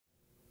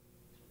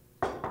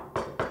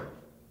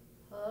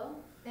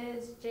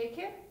Jake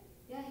here?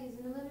 Yeah, he's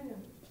in the living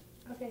room.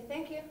 Okay,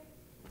 thank you.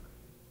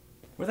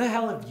 Where the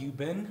hell have you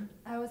been?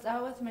 I was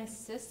out with my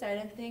sister. I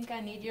didn't think I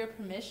need your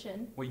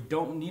permission. Well, you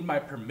don't need my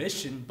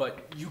permission,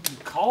 but you can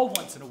call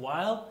once in a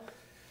while.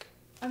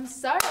 I'm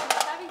sorry, I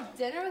was having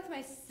dinner with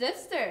my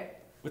sister.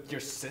 With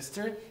your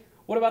sister?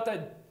 What about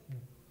that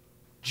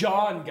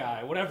John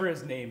guy, whatever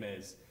his name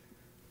is?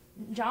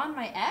 John,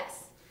 my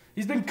ex?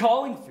 He's been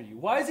calling for you.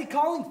 Why is he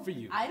calling for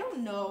you? I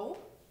don't know.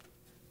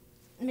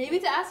 Maybe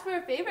to ask for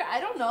a favor. I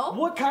don't know.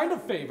 What kind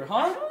of favor, huh?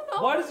 I don't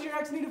know. Why does your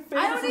ex need a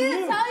favor I don't from need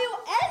you? to tell you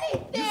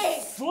anything!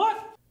 You slut!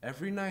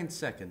 Every 9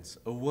 seconds,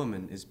 a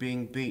woman is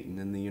being beaten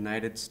in the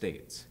United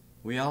States.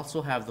 We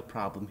also have the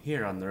problem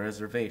here on the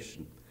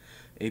reservation.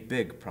 A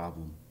big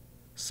problem.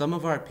 Some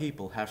of our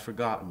people have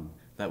forgotten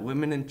that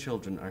women and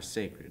children are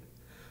sacred.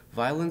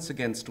 Violence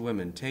against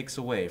women takes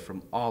away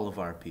from all of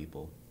our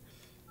people.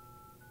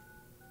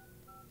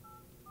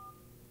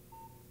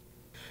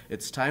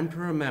 It's time to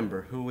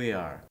remember who we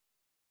are.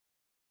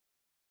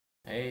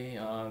 Hey,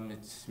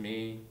 it's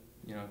me,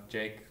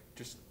 Jake.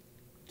 Just,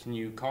 can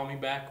you call me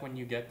back when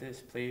you get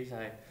this, please?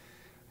 I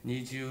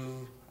need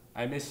you,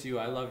 I miss you,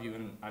 I love you,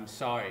 and I'm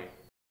sorry.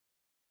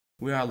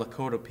 We are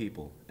Lakota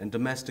people, and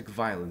domestic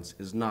violence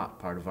is not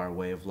part of our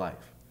way of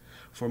life.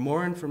 For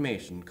more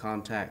information,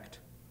 contact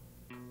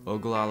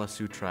Oglala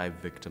Sioux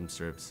Tribe Victim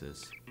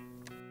Services.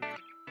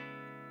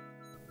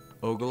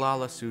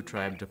 Oglala Sioux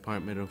Tribe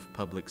Department of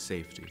Public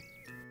Safety.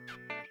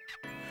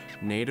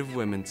 Native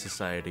Women's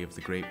Society of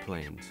the Great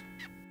Plains.